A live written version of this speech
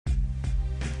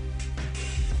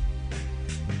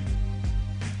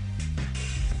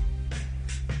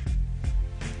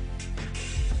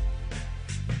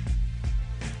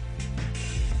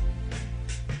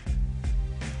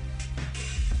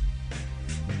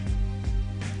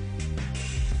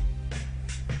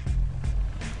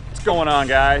What's going on,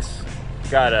 guys?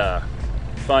 Got a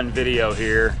fun video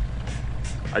here.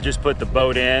 I just put the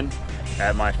boat in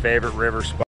at my favorite river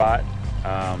spot.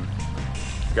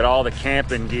 Got all the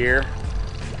camping gear,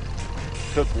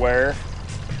 cookware.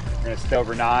 We're gonna stay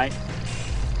overnight,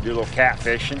 do a little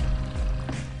catfishing.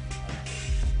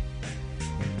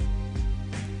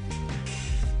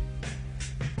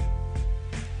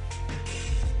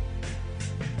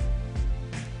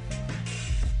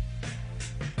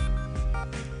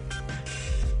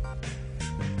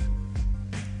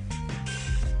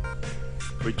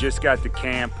 We just got to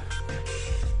camp.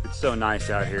 It's so nice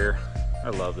out here.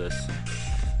 I love this.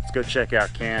 Let's go check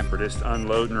out camp. We're just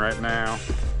unloading right now.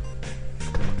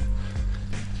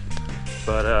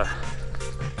 But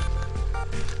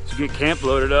to get camp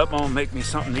loaded up, I'm gonna make me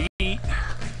something to eat.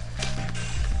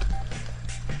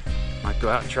 Might go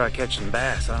out and try catching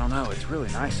bass. I don't know. It's really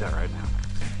nice out right now.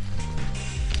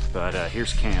 But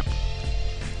here's camp.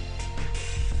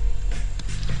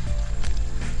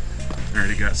 I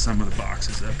already got some of the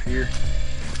boxes up here.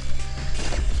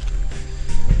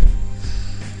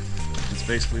 It's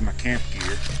basically my camp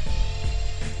gear.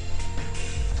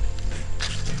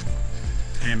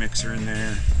 Hammocks are in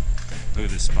there. Look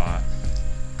at this spot.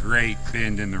 Great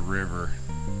bend in the river.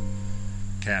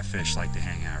 Catfish like to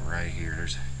hang out right here.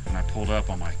 When I pulled up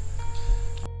on my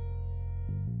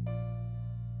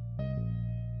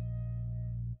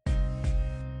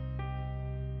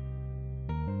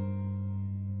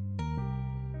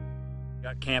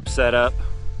got camp set up,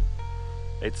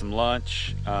 ate some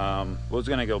lunch. Was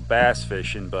gonna go bass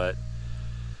fishing, but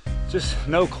just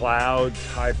no clouds,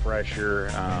 high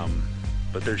pressure,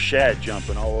 but there's shad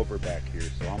jumping all over back here,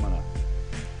 so I'm gonna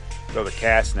throw the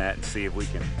cast net and see if we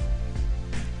can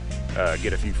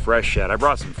get a few fresh shad. I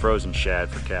brought some frozen shad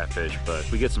for catfish, but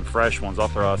if we get some fresh ones, I'll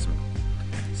throw out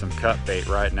some cut bait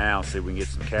right now, see if we can get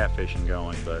some catfishing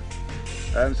going. But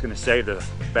I'm just gonna save the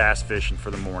bass fishing for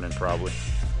the morning probably.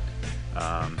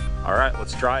 All right,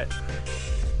 let's try it.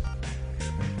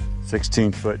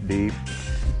 16 foot deep.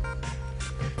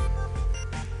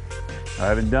 I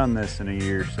haven't done this in a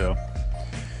year, so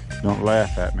don't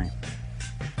laugh at me.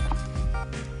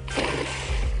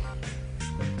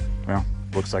 Well,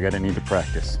 looks like I didn't need to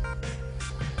practice.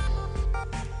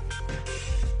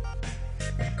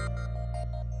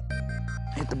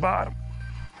 Hit the bottom.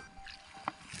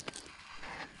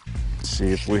 Let's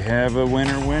see if we have a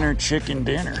winner chicken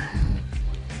dinner.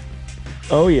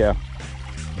 Oh yeah.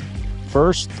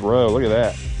 First throw, look at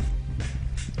that.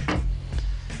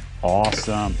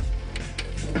 Awesome.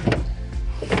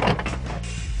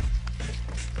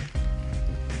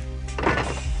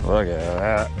 Look at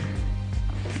that.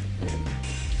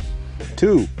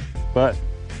 Two, but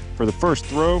for the first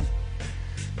throw,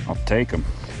 I'll take them.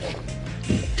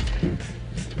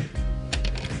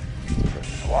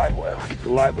 Live well, get the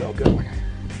live well going.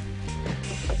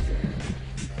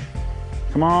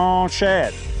 Come on,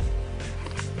 shad.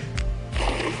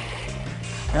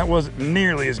 That wasn't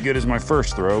nearly as good as my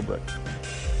first throw, but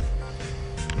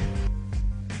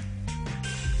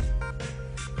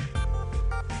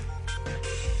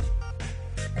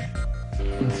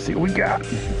let's see what we got.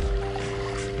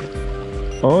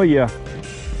 Oh yeah.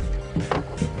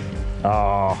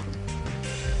 Oh,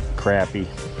 crappy.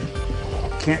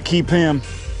 Can't keep him.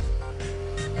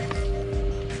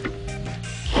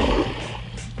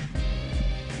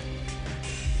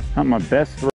 Not my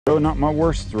best throw, not my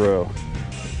worst throw.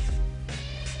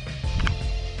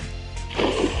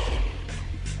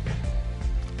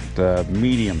 The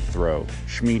medium throw,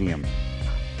 schmedium.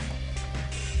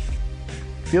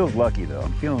 Feels lucky though.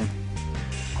 I'm feeling,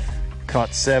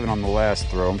 caught 7 on the last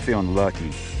throw. I'm feeling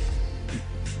lucky.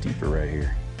 Deeper right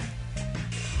here.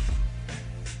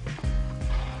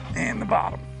 And the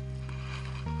bottom.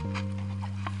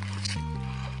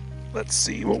 Let's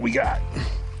see what we got.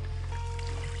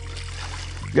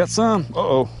 Got some.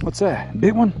 Uh-oh, what's that?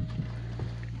 Big one?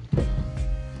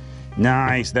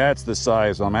 Nice, that's the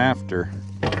size I'm after.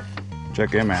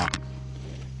 Check him out.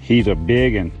 He's a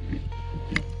big one.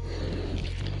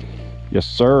 Yes,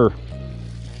 sir.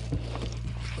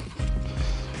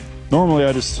 Normally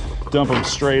I just dump them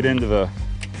straight into the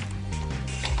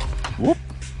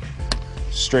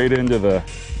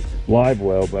live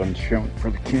well, but I'm showing it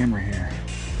for the camera here.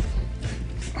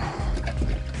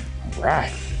 All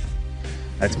right.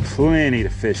 That's plenty to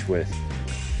fish with.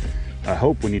 I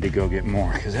hope we need to go get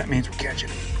more, because that means we're catching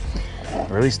them.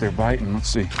 Or at least they're biting. Let's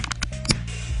see.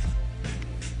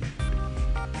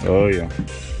 Oh yeah.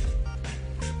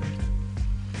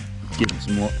 Give them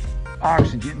some more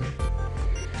oxygen.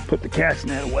 Put the cast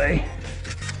net away.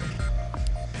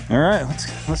 All right,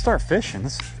 let's start fishing.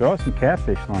 Let's throw out some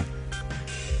catfish line.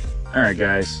 All right,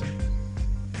 guys.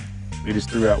 We just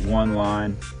threw out one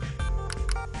line.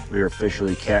 We are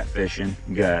officially catfishing.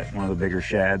 We got one of the bigger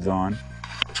shads on,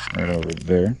 right over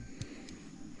there.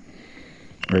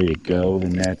 Ready to go. The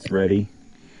net's ready.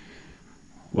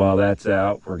 While that's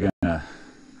out, I'm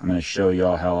gonna show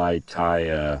y'all how I tie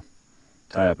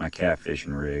up my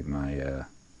catfishing rig, my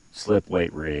slip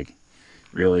weight rig.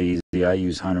 Really easy. I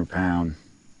use 100-pound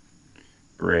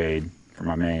braid for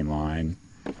my main line,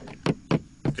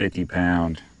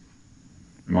 50-pound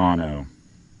mono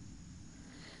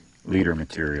leader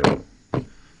material.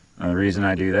 The reason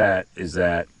I do that is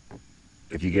that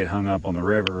if you get hung up on the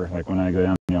river, like when I go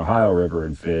down the Ohio River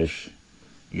and fish,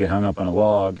 you get hung up on a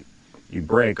log, you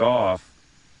break off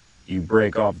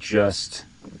just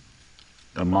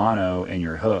the mono and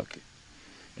your hook,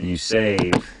 and you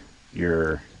save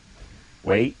your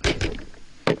weight,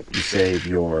 you save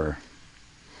your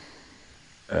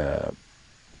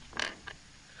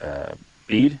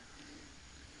bead,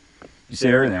 you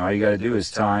save everything. All you got to do is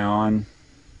tie on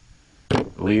the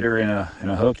leader and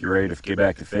a hook. You're ready to get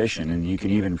back to fishing, and you can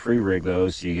even pre-rig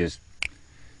those. So you just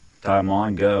tie them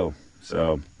on, go.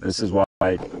 So this is why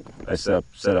I set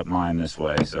up mine this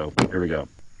way. So here we go.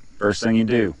 First thing you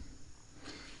do,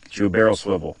 get you a barrel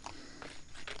swivel.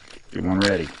 Get one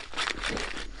ready.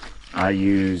 I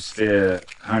use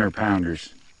 100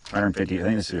 pounders, 150. I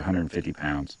think this is 150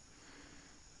 pounds.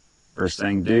 First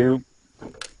thing do,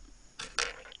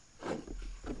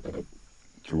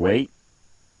 your weight,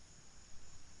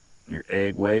 your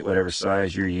egg weight, whatever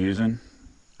size you're using.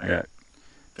 I got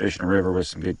fish in a river with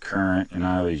some good current, and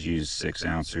I always use 6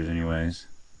 ounces anyways.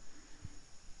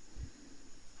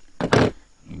 There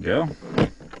you go.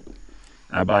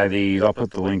 I buy these, I'll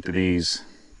put the link to these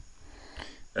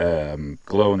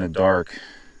glow in the dark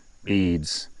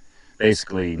beads,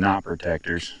 basically knot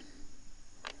protectors.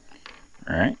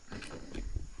 All right.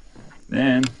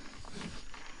 Then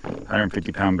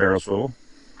 150-pound barrel swivel.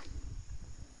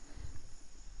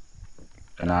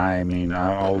 And I mean,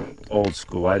 old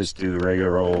school. I just do the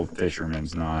regular old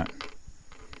fisherman's knot.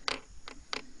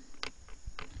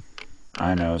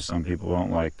 I know some people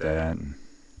don't like that.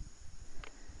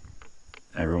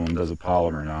 Everyone does a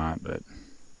polymer knot, but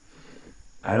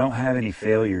I don't have any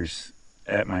failures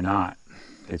at my knot.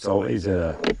 It's always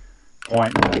a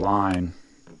point in the line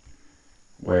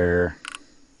where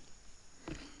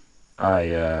I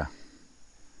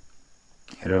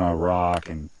hit it on a rock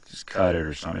and just cut it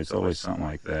or something. It's always something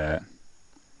like that.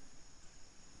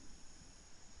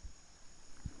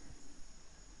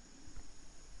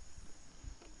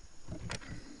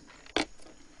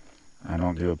 I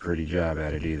don't do a pretty job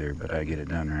at it either, but I get it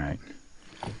done right.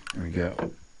 There we go.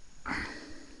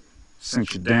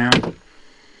 Cinch it down.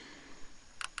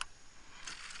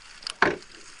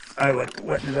 I like to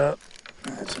wetting it up.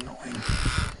 That's annoying.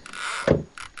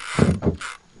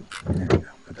 There we go.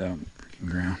 Put that on the freaking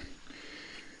ground.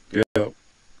 Go.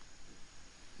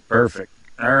 Perfect.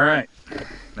 All right.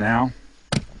 Now,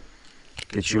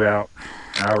 get you out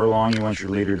however long you want your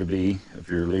leader to be of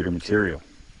your leader material.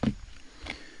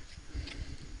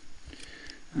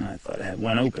 I thought I had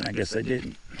one open. I guess I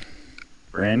didn't.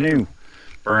 Brand new.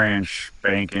 Brand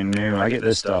spanking new. I get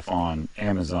this stuff on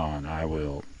Amazon. I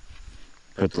will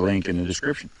put the link in the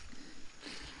description.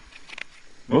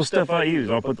 Most stuff I use,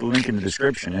 I'll put the link in the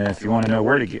description. And if you want to know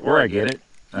where I get it,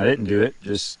 I didn't do it,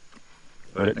 just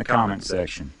put it in the comment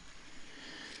section.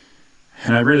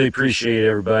 And I'd really appreciate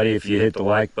everybody if you hit the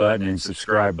like button and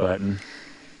subscribe button.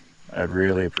 I'd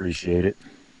really appreciate it.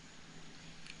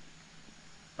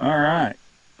 All right.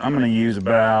 I'm going to use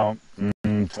about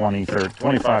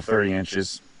 25, 30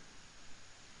 inches.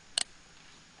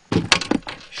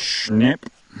 Snip.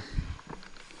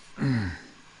 All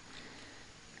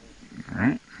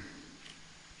right.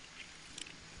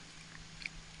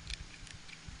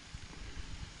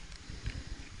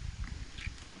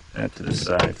 That to the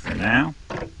side for now.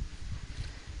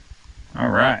 All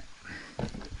right.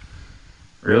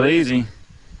 Real easy.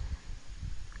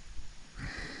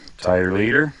 Tie your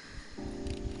leader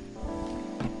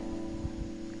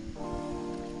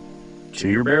to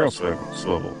your barrel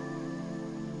swivel.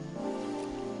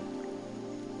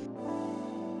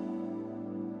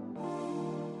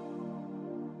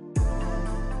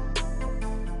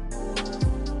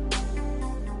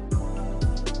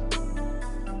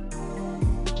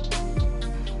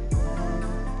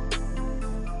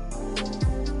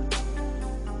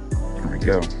 There we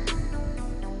go.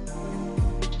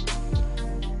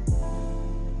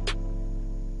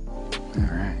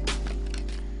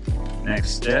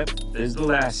 Next step is the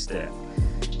last step.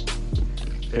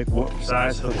 Pick what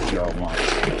size hook y'all want.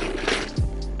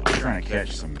 I'm trying to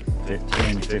catch some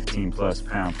 10, 15 plus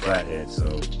pound flathead,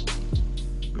 so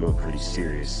go pretty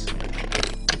serious.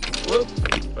 Whoop,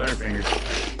 butterfingers.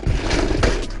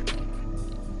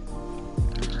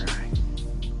 All right.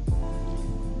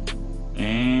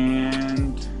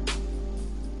 And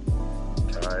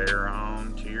tie her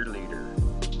on to your leader.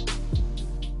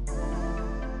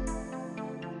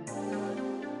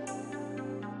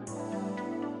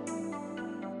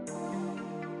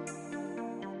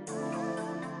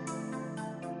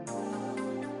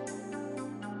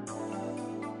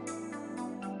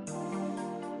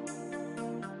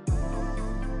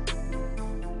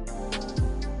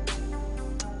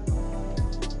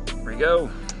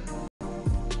 Go,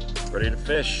 ready to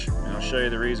fish, and I'll show you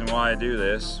the reason why I do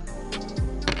this.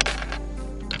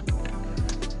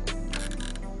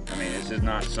 I mean, this is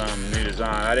not some new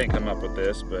design. I didn't come up with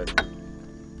this, but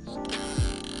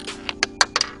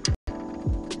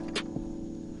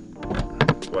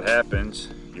what happens,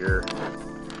 your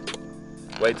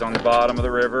weight's on the bottom of the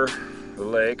river, the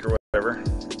lake, or whatever.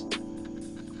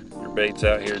 Your bait's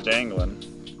out here dangling.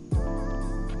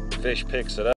 Fish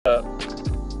picks it up.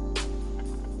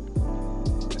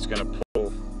 Gonna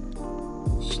pull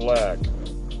slack.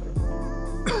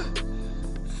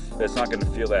 It's not gonna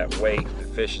feel that weight. The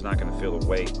fish is not gonna feel the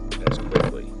weight as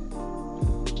quickly.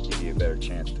 Give you a better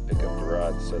chance to pick up the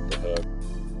rod and set the hook.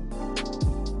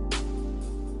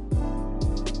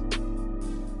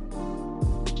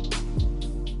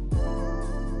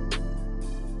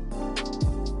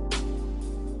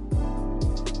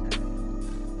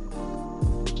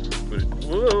 Put it,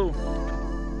 whoa!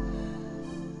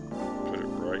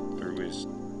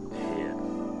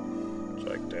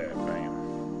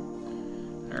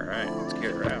 Alright, let's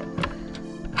get her out.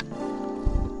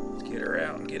 Let's get her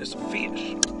out and get us a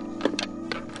fish.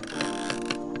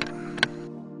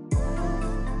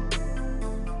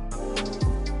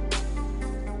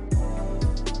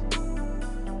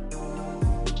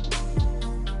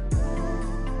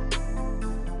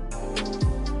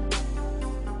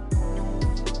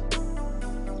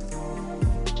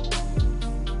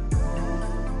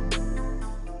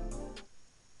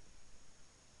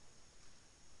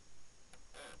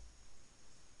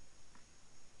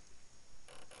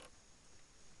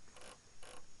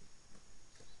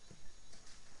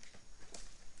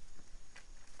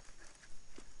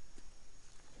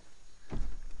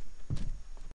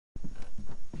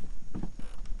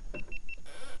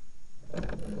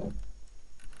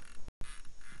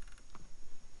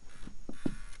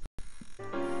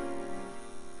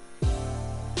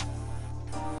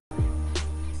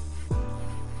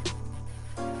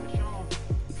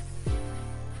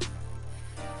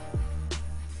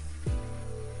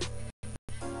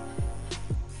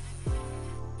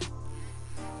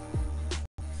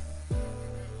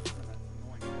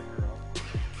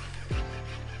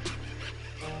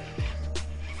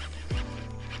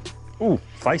 Ooh,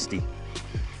 feisty.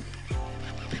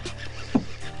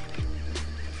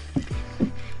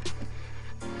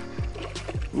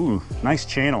 Ooh, nice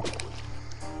channel.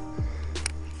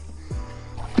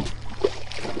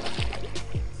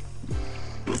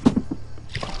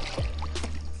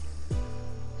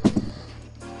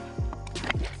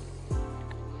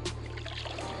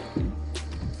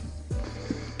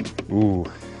 Ooh,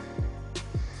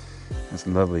 that's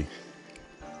lovely.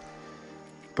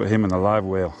 Put him in the live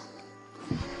well.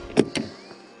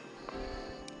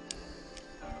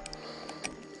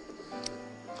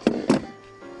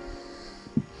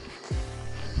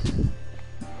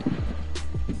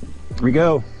 Here we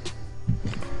go.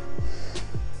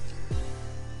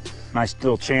 Nice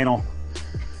little channel.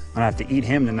 I'm gonna have to eat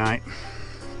him tonight.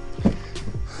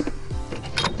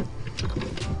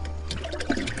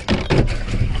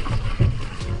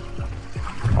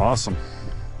 Awesome.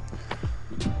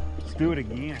 Let's do it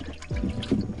again.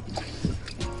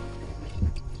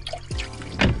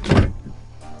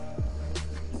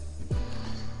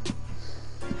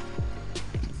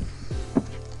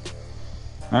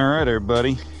 All right,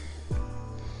 everybody.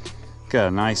 Got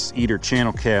a nice eater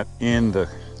channel cat in the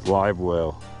live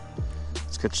well.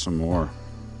 Let's catch some more.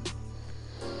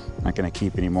 Not gonna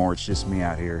keep any more, it's just me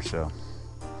out here, so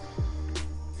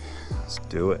let's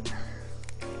do it.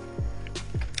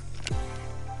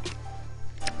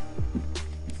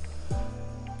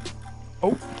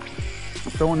 Oh,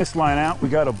 throwing this line out, we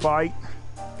got a bite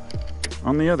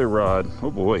on the other rod.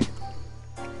 Oh boy.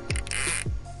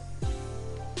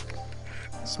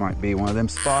 This might be one of them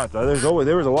spots. There was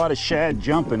a lot of shad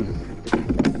jumping.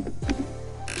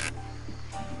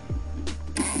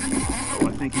 Oh,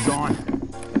 I think he's on.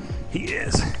 He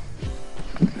is.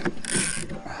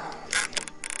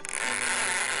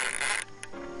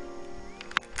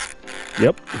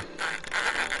 Yep.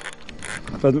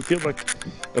 Doesn't feel like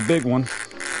a big one.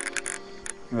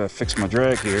 I gotta fix my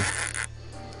drag here.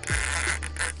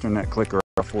 Turn that clicker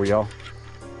off for y'all.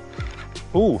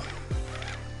 Ooh.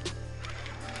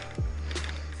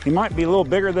 He might be a little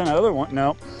bigger than the other one.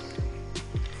 Nope.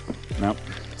 Nope.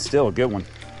 Still a good one.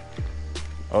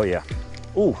 Oh yeah.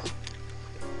 Ooh.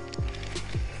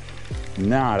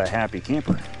 Not a happy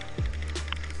camper.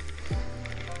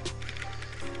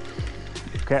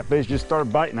 Catfish just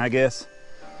started biting, I guess.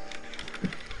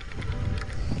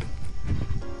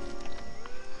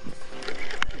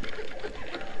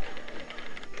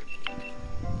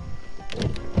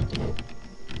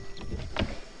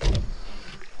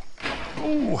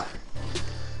 Ooh.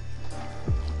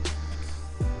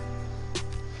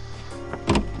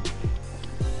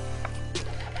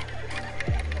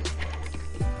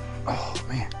 Oh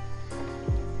man.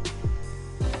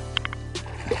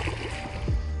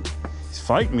 He's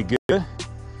fighting me good.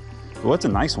 Well, that's a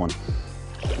nice one.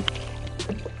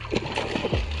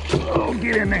 Oh,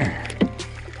 get in there.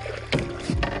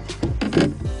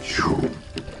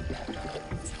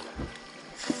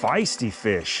 Feisty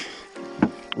fish.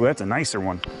 Well, that's a nicer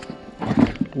one.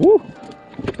 Woo!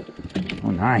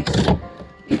 Oh, nice.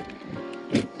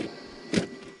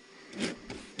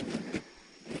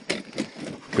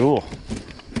 Cool.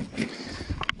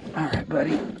 All right,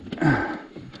 buddy.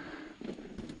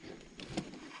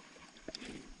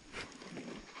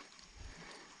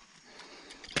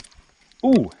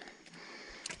 Ooh!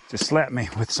 Just slapped me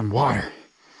with some water.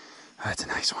 Oh, that's a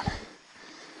nice one.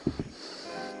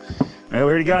 Well,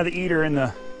 we already got the eater in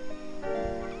the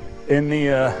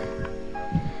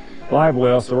live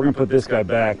well, so we're gonna put this guy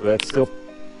back, but that's still,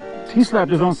 he slapped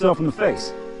his own self in the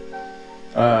face.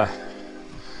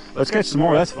 Let's catch some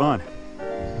more. That's fun.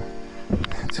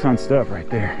 That's fun stuff right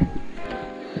there.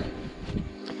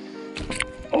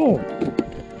 Oh,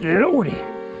 lordy.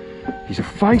 These are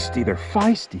feisty. They're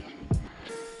feisty.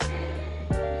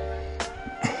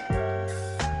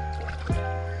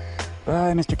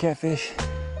 Bye, Mr. Catfish.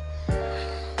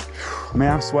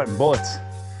 Man, I'm sweating bullets,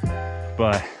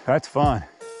 but that's fun.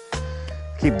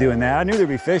 Keep doing that. I knew there'd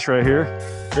be fish right here.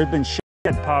 There's been shit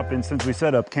popping since we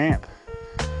set up camp.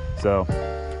 So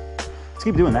let's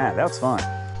keep doing that. That was fun.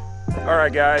 All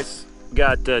right, guys,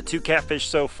 got 2 catfish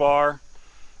so far.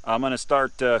 I'm gonna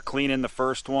start cleaning the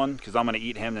first one because I'm gonna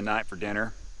eat him tonight for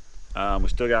dinner. We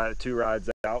still got 2 rides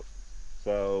out,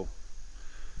 so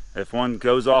if one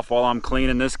goes off while I'm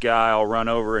cleaning this guy, I'll run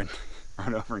over and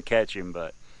catch him.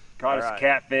 But caught us a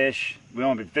catfish. We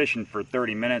only been fishing for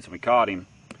 30 minutes and we caught him,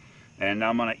 and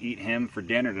I'm gonna eat him for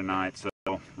dinner tonight. So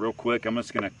real quick, I'm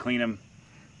just gonna clean him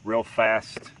real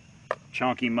fast,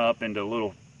 chunk him up into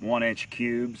little 1-inch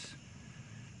cubes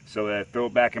so that I throw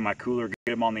it back in my cooler,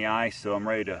 get him on the ice so I'm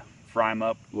ready to fry him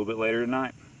up a little bit later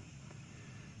tonight.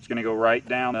 Just gonna go right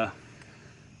down the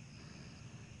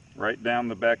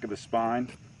back of the spine.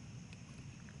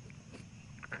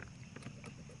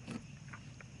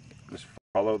 Just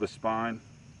follow the spine.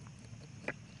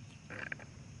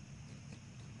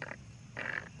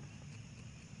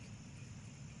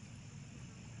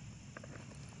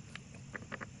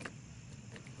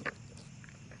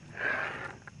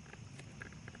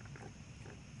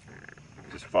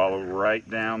 Just follow right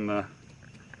down the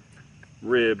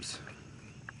ribs.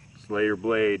 Just lay your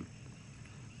blade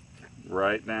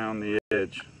right down the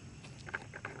edge.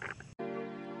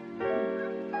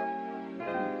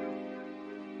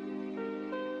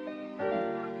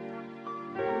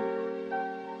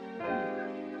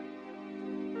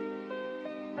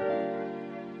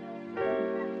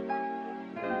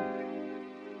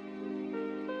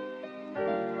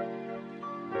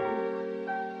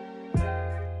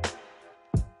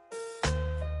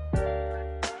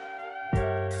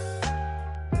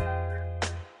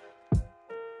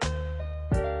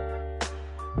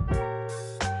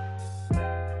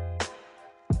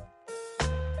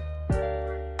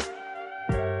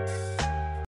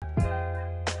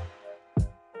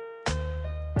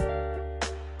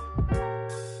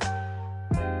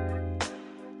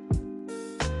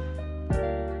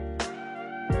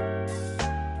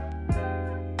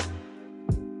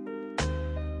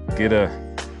 Get a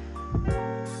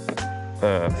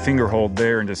finger hold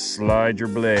there and just slide your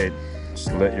blade.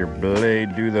 Just let your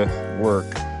blade do the work.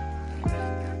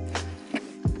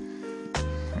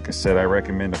 Like I said, I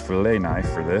recommend a fillet knife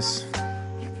for this,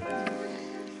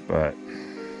 but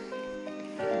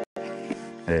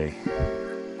hey.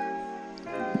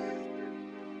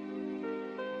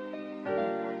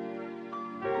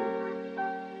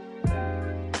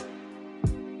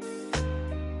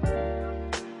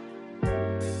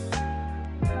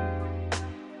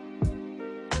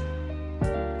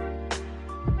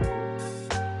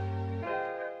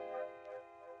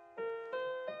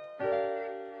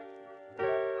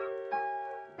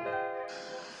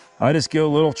 I just go a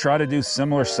little, try to do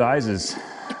similar sizes.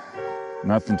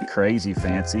 Nothing crazy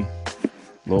fancy.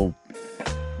 Little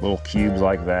cubes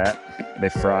like that. They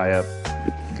fry up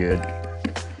good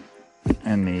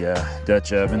in the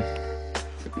Dutch oven.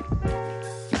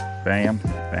 Bam,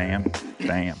 bam,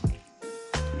 bam.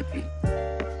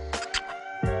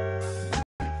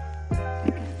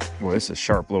 Well, this is a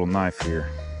sharp little knife here.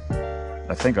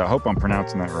 I hope I'm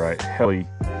pronouncing that right. Heli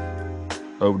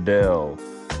Odell.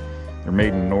 They're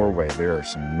made in Norway. There are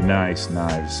some nice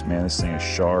knives. Man, this thing is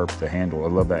sharp. The handle, I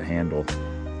love that handle.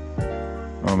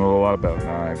 I don't know a lot about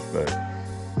knives, but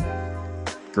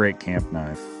great camp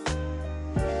knife.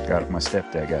 Got it, my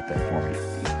stepdad got that for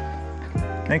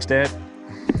me. Thanks, Dad.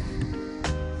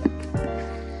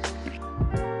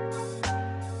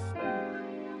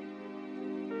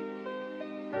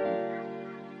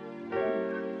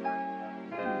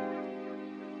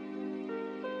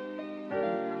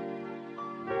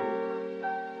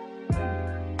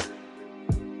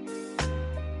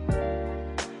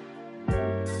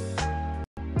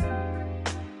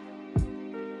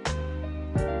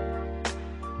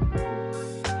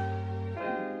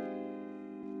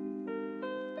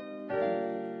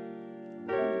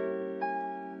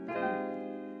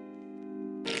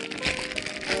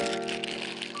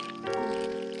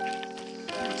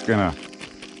 Gonna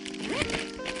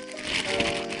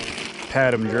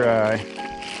pat them dry.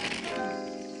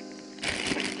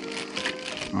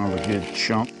 All the good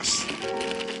chunks.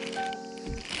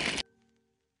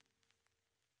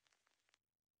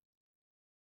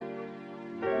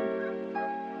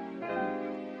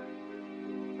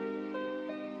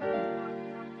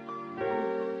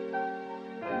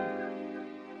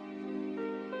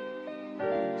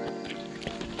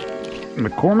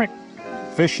 McCormick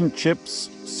Fish and Chips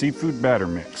Seafood Batter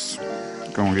Mix.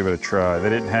 Gonna give it a try. They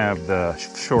didn't have the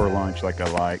shore lunch like I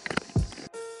like.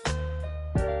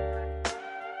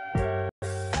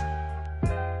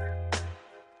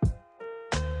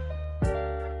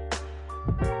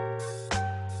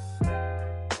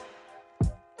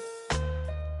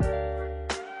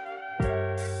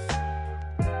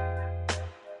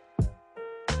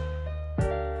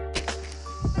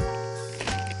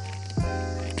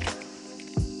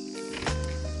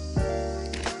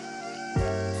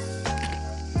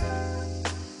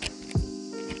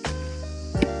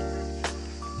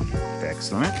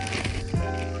 Excellent.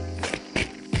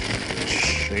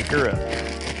 Shake her up.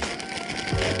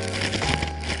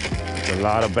 It's a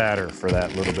lot of batter for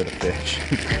that little bit of fish.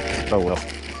 Oh well,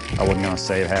 I wasn't gonna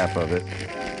save half of it.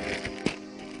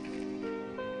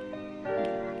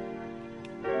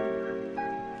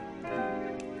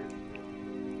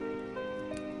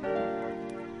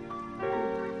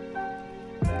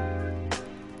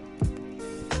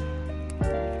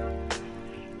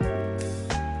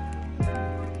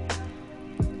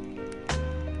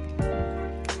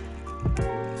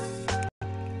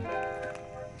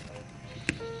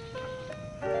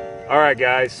 All right,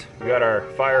 guys, we got our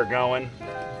fire going.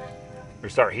 We're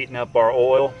start heating up our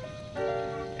oil,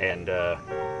 and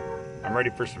I'm ready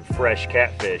for some fresh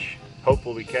catfish.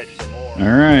 Hopefully we catch some more.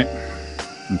 All right,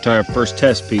 I'm try our first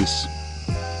test piece.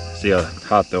 See how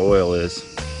hot the oil is.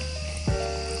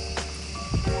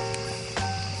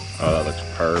 Oh, that looks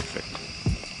perfect.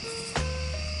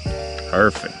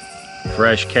 Perfect.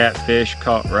 Fresh catfish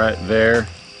caught right there.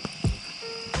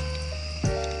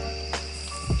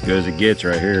 As good as it gets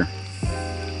right here.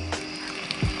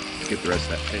 Let's get the rest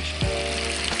of that fish.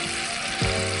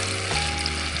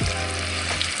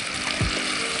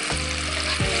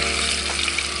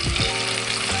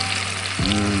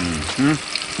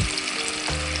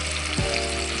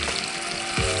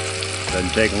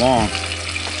 Doesn't take long.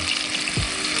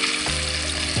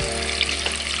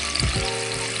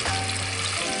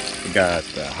 We got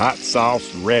the hot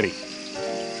sauce ready.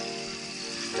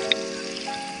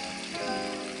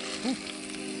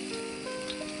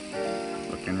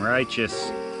 Looking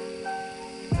righteous.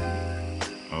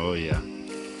 Oh yeah.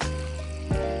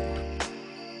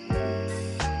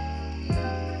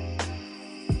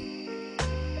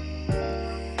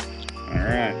 All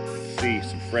right, let's see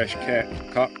some fresh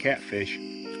caught catfish.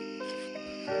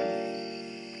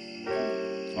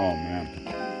 Oh man.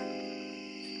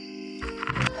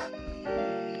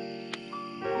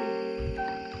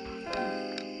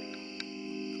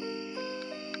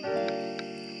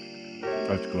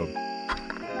 That's good.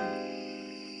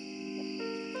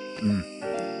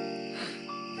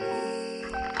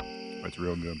 That's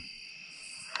real good.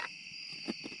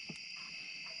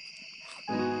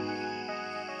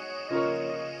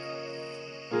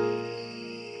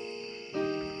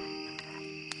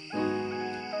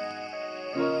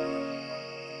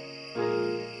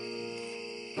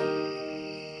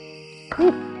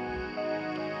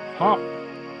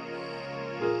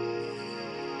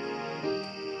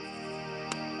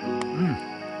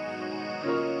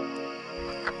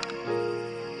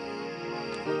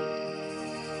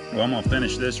 Well, I'm gonna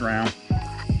finish this round,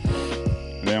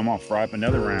 then I'm gonna fry up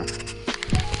another round.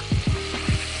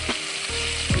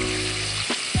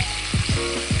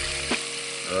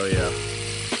 Oh yeah,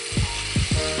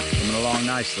 coming along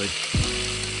nicely.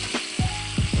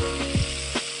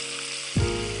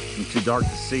 It's too dark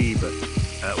to see, but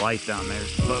that light down there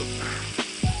is the boat.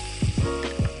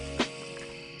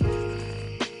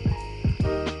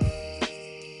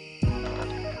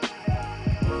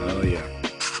 Oh yeah.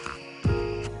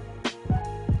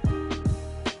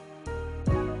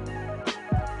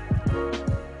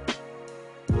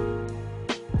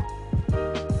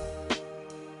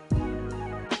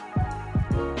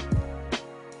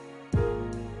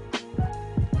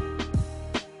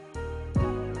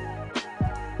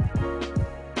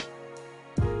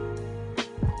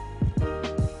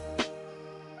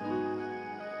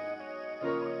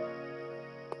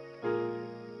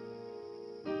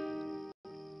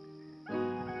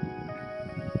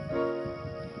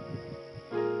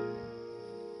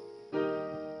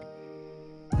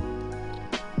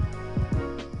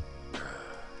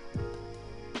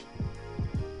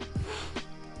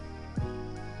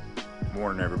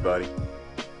 Morning, everybody.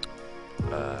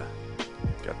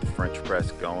 Got the French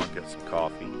press going, got some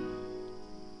coffee.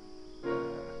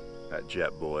 That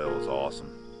jet boil is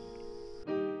awesome.